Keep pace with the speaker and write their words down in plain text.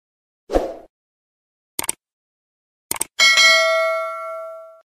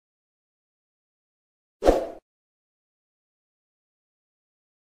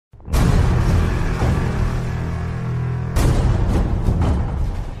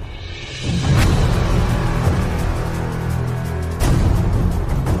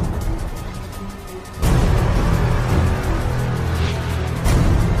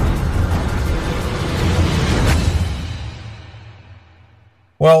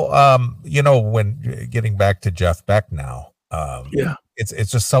Well, when getting back to Jeff Beck now, Yeah.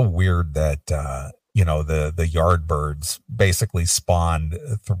 it's just so weird that the Yardbirds basically spawned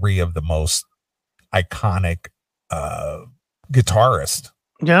three of the most iconic guitarists.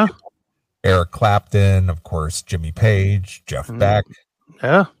 Yeah. Eric Clapton, of course, Jimmy Page, Jeff Beck.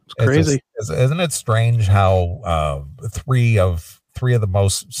 Yeah, it's crazy. Isn't it strange how three of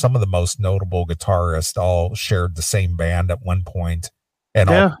some of the most notable guitarists all shared the same band at one point, and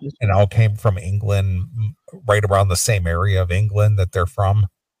all came from England, right around the same area of England that they're from.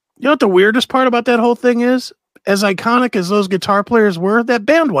 You know what the weirdest part about that whole thing is? As iconic as those guitar players were, that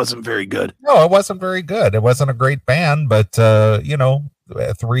band wasn't very good. No, it wasn't very good. It wasn't a great band, but three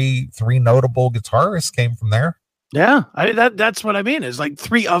notable guitarists came from there. Yeah, that's what I mean. Is like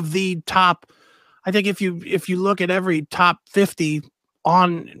three of the top. I think if you look at every top 50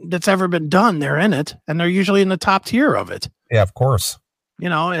 on that's ever been done, they're in it, and they're usually in the top tier of it. Yeah, of course.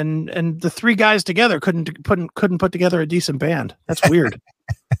 And the three guys together couldn't put together a decent band. That's weird.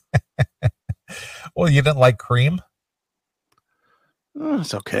 Well, you didn't like Cream? Oh,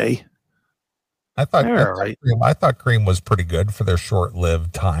 it's okay. I thought Cream was pretty good for their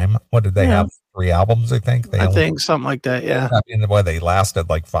short-lived time. What did they have? 3 albums, I think. I think something like that. Yeah. I mean, they lasted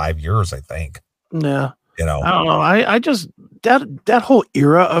like 5 years, I think. Yeah. I don't know. I just that whole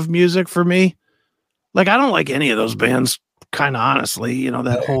era of music for me, like I don't like any of those bands. Kind of honestly,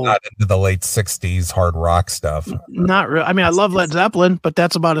 that whole not into the late 60s hard rock stuff. Not really. I mean, I love Led Zeppelin, but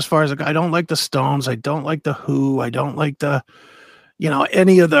that's about as far as I don't like the Stones. I don't like the Who. I don't like the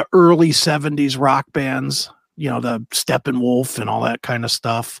any of the early 70s rock bands, the Steppenwolf and all that kind of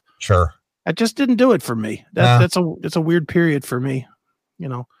stuff. Sure. That just didn't do it for me. It's a weird period for me,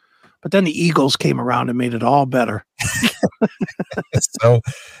 but then the Eagles came around and made it all better. I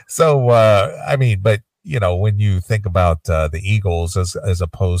mean, but when you think about the Eagles as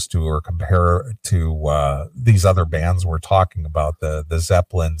opposed to or compare to these other bands we're talking about, the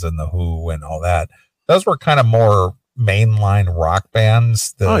Zeppelins and the Who and all that, those were kind of more mainline rock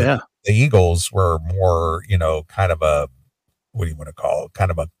bands. The Eagles were more, kind of a, what do you want to call it?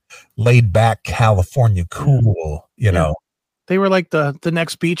 Kind of a laid back California cool, They were like the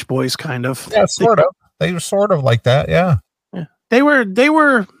next Beach Boys kind of. Yeah, sort of. They were sort of like that, yeah. They were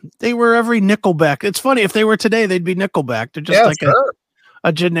every Nickelback. It's funny, if they were today, they'd be Nickelback. They're just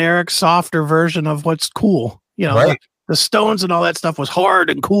a generic, softer version of what's cool. Right. The Stones and all that stuff was hard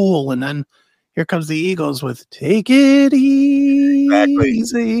and cool, and then here comes the Eagles with "Take It Easy." I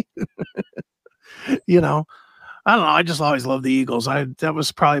don't know. I just always loved the Eagles. That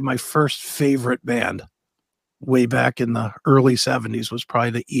was probably my first favorite band. Way back in the early 70s was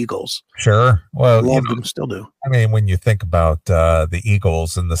probably the Eagles. Sure. Well, loved them, still do. I mean, when you think about the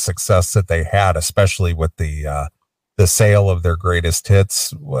Eagles and the success that they had, especially with the sale of their greatest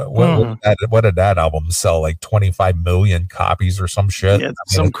hits, what did that album sell? Like 25 million copies or some shit? Yeah,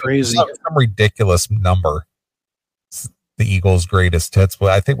 some crazy, some ridiculous number. The Eagles' greatest hits.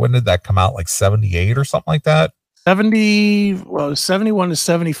 Well, I think, when did that come out? Like 78 or something like that? 71 to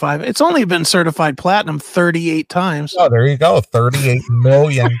 75. It's only been certified platinum 38 times. Oh, there you go. 38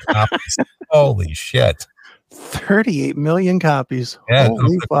 million copies. Holy shit. 38 million copies. Yeah, those are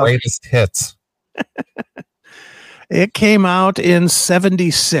the greatest hits. It came out in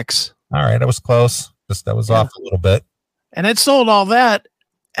 76. All right, it was close. That was off a little bit. And it sold all that,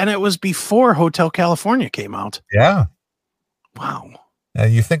 and it was before Hotel California came out. Yeah. Wow.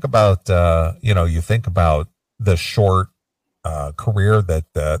 And you think about the short career that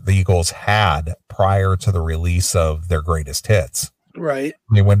the Eagles had prior to the release of their greatest hits. Right.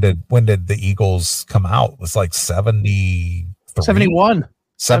 I mean, when did the Eagles come out? It was like 73? 71.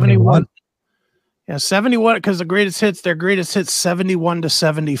 71. Yeah, 71, because their greatest hits 71 to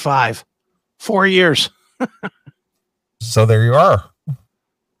 75. 4 years. So there you are.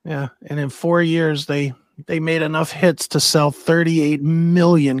 Yeah, and in 4 years they made enough hits to sell 38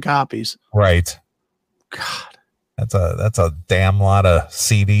 million copies. Right. God. That's a damn lot of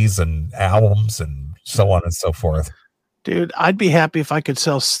CDs and albums and so on and so forth. Dude, I'd be happy if I could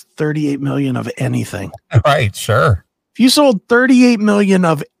sell 38 million of anything. Right, sure. If you sold 38 million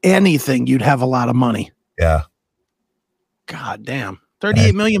of anything, you'd have a lot of money. Yeah. God damn.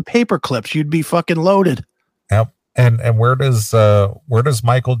 38 million paper clips, you'd be fucking loaded. Yep. And where does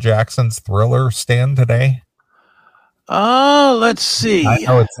Michael Jackson's Thriller stand today? Oh, let's see.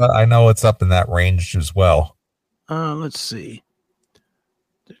 I know it's up in that range as well. Let's see.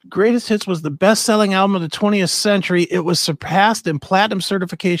 The Greatest Hits was the best-selling album of the 20th century. It was surpassed in platinum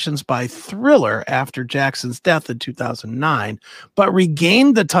certifications by Thriller after Jackson's death in 2009, but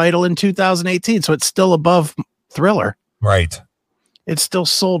regained the title in 2018, so it's still above Thriller. Right. It still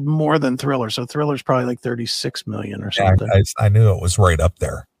sold more than Thriller. So Thriller's probably like 36 million or something. I knew it was right up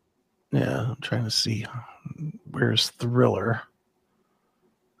there. Yeah, I'm trying to see. Where's Thriller?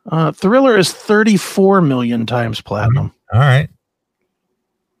 Thriller is 34 million times platinum. All right.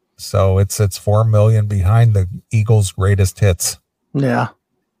 So it's 4 million behind the Eagles' greatest hits. Yeah.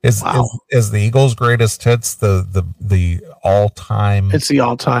 Is the Eagles' greatest hits the all-time? It's the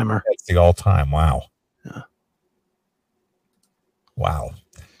all-timer. It's the all-time. Wow. Yeah. Wow.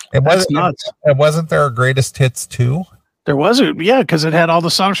 That's nuts. And wasn't there a greatest hits too? There was because it had all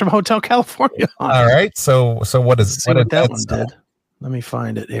the songs from Hotel California on it. All right. So what did that one did? Let me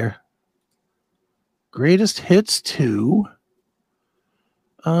find it here. Greatest hits 2.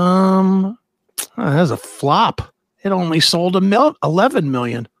 That's a flop. It only sold 11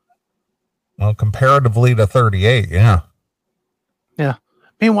 million. Well, comparatively to 38, yeah. Yeah.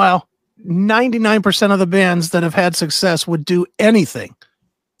 Meanwhile, 99% of the bands that have had success would do anything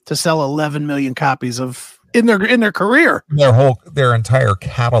to sell 11 million copies of in their career. Their entire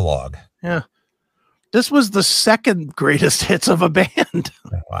catalog. Yeah. This was the second greatest hits of a band.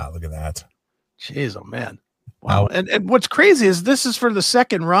 Wow, look at that. Jeez, oh man. Wow. And what's crazy is this is for the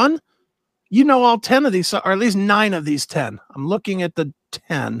second run. You know all 10 of these, or at least 9 of these 10. I'm looking at the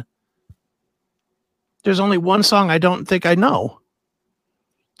 10. There's only one song I don't think I know.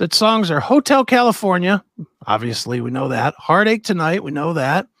 The songs are Hotel California. Obviously, we know that. Heartache Tonight. We know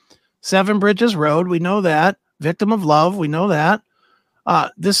that. Seven Bridges Road. We know that. Victim of Love. We know that.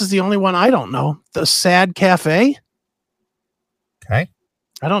 This is the only one I don't know. The Sad Cafe. Okay.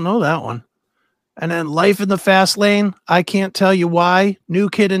 I don't know that one. And then Life in the Fast Lane. I Can't Tell You Why. New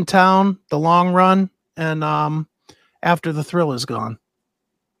Kid in Town. The Long Run. And After the Thrill Is Gone.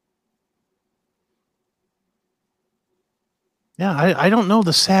 Yeah, I don't know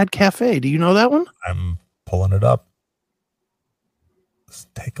the Sad Cafe. Do you know that one? I'm pulling it up. Let's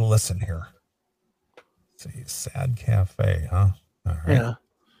take a listen here. Let's see, Sad Cafe, huh? All right. Yeah.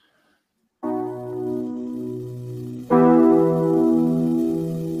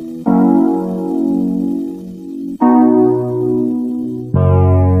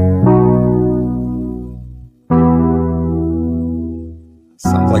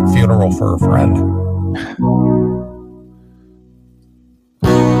 Sounds like Funeral for a Friend.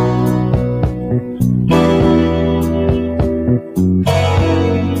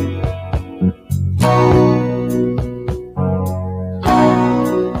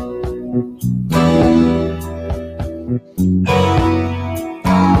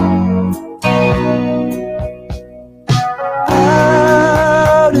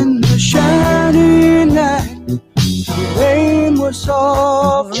 Out in the shining night, the rain was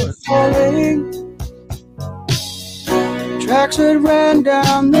softly falling. Tracks that ran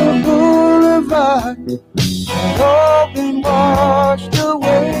down the boulevard had all been washed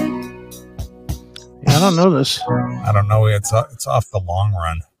away. Yeah, I don't know this. I don't know. It's off The Long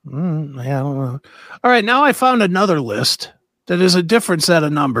Run. Yeah, I don't know. All right, now I found another list that is a different set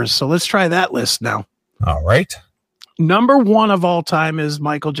of numbers. So let's try that list now. All right. Number 1 of all time is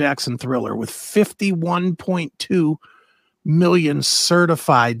Michael Jackson Thriller with 51.2 million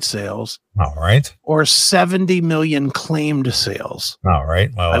certified sales. All right. Or 70 million claimed sales. All right.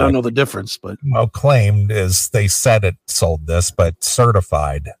 Well, I don't know the difference, but claimed is they said it sold this, but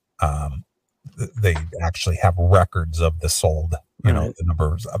certified, they actually have records of the sold. You know, the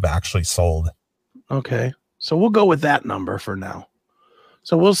numbers of actually sold. Okay. So we'll go with that number for now.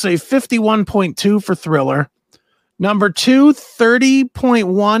 So we'll say 51.2 for Thriller. Number 2,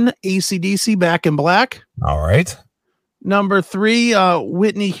 30.1 AC/DC Back in Black. All right. Number 3,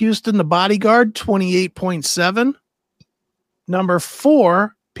 Whitney Houston, The Bodyguard, 28.7. Number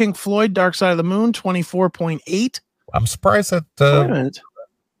 4, Pink Floyd, Dark Side of the Moon, 24.8. I'm surprised that fell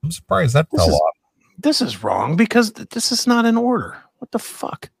off. This is wrong because this is not in order. What the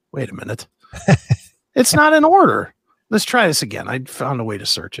fuck? Wait a minute. It's not in order. Let's try this again. I found a way to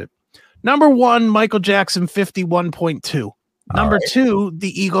search it. Number 1, Michael Jackson, 51.2. Number 2,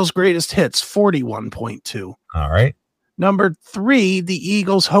 The Eagles' Greatest Hits, 41.2. All right. Number 3, The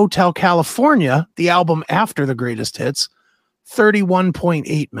Eagles' Hotel California, the album after the Greatest Hits,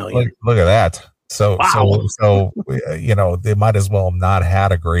 31.8 million. Look at that. So you know, they might as well have not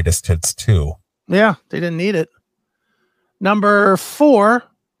had a Greatest Hits 2. Yeah, they didn't need it. Number 4,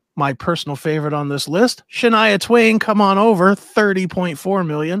 my personal favorite on this list, Shania Twain, Come On Over, 30.4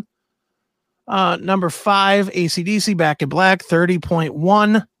 million. Number 5, AC/DC Back in Black,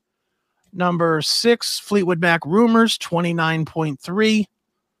 30.1. Number 6, Fleetwood Mac Rumors, 29.3.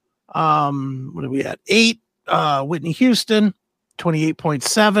 What are we at? 8, Whitney Houston,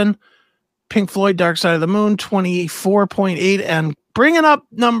 28.7. Pink Floyd, Dark Side of the Moon, 24.8. And bringing up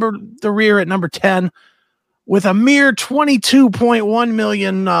the rear at number 10 with a mere 22.1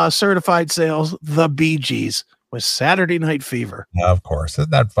 million certified sales. The Bee Gees with Saturday Night Fever. Yeah, of course.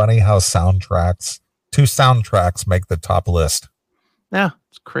 Isn't that funny how two soundtracks make the top list? Yeah,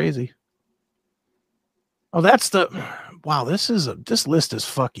 it's crazy. Oh, this list is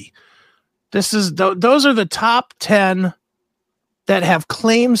fucky. Those are the top 10 that have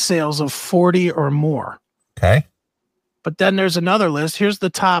claim sales of 40 or more. Okay. But then there's another list. Here's the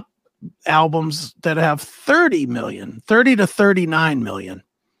top albums that have 30 to 39 million.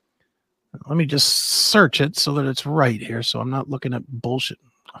 Let me just search it so that it's right here. So I'm not looking at bullshit.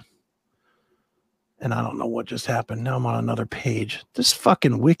 And I don't know what just happened. Now I'm on another page. This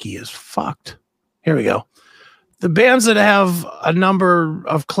fucking wiki is fucked. Here we go. The bands that have a number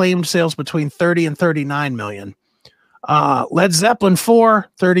of claimed sales between 30 and 39 million. Led Zeppelin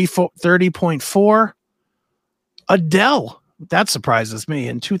 30.4. Adele, that surprises me,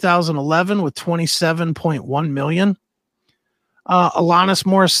 in 2011 with 27.1 million. Alanis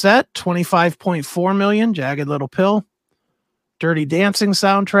Morissette, 25.4 million. Jagged Little Pill. Dirty Dancing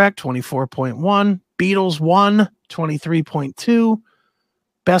soundtrack, 24.1. Beatles 1, 23.2.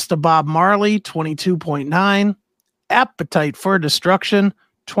 Best of Bob Marley, 22.9. Appetite for Destruction,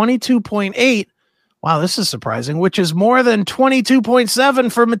 22.8. Wow, this is surprising, which is more than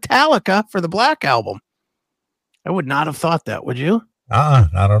 22.7 for Metallica for the Black Album. I would not have thought that, would you?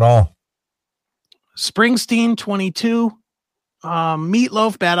 Not at all. Springsteen, 22.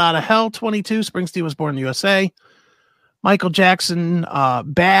 Meatloaf, Bad Outta Hell, 22. Springsteen was born in the USA. Michael Jackson,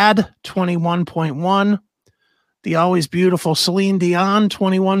 Bad, 21.1. The always beautiful Celine Dion,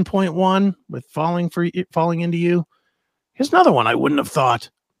 21.1 with Falling Into You. Here's another one I wouldn't have thought.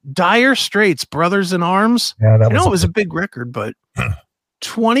 Dire Straits, Brothers in Arms. Yeah, I know it was a big record, but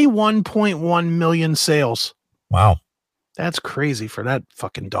 21.1 million sales. Wow. That's crazy for that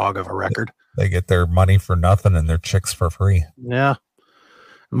fucking dog of a record. They get their money for nothing and their chicks for free. Yeah.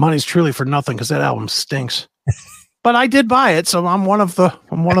 Money's truly for nothing because that album stinks. But I did buy it, so I'm one of the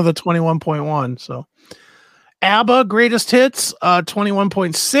 21.1. So ABBA Greatest Hits,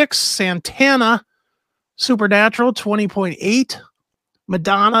 21.6. Santana Supernatural, 20.8.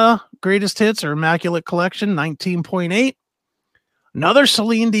 Madonna Greatest Hits or Immaculate Collection, 19.8. Another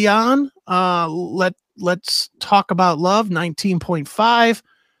Celine Dion, Let's Talk About Love, 19.5.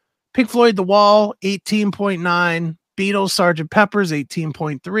 Pink Floyd The Wall, 18.9. Beatles Sgt. Pepper's,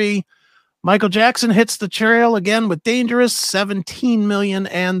 18.3. Michael Jackson Hits the Trail again with Dangerous, 17 million,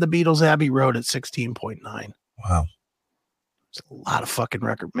 and the Beatles Abbey Road at 16.9. Wow. It's a lot of fucking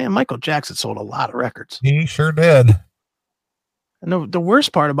records. Man, Michael Jackson sold a lot of records. He sure did. And the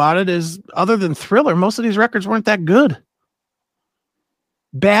worst part about it is, other than Thriller, most of these records weren't that good.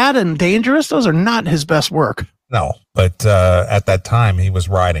 Bad and Dangerous, those are not his best work. No, but at that time he was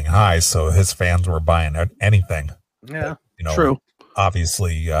riding high, so his fans were buying anything. Yeah, but, true.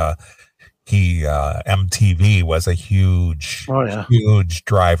 Obviously, MTV was a huge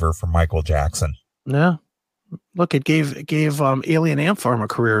driver for Michael Jackson. Yeah. Look, it gave Alien Ant Farm a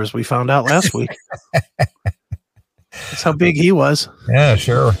career, as we found out last week. That's how big he was. Yeah,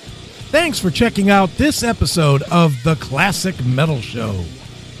 sure. Thanks for checking out this episode of The Classic Metal Show.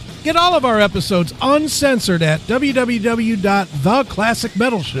 Get all of our episodes uncensored at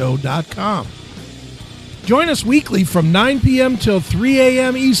www.theclassicmetalshow.com. Join us weekly from 9 p.m. till 3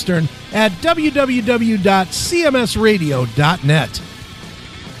 a.m. Eastern at www.cmsradio.net.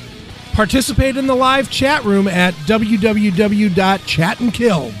 Participate in the live chat room at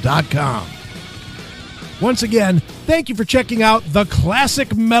www.chatandkill.com. Once again, thank you for checking out The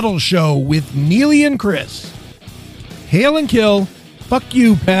Classic Metal Show with Neely and Chris. Hail and kill, fuck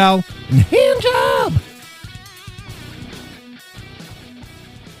you, pal, and hand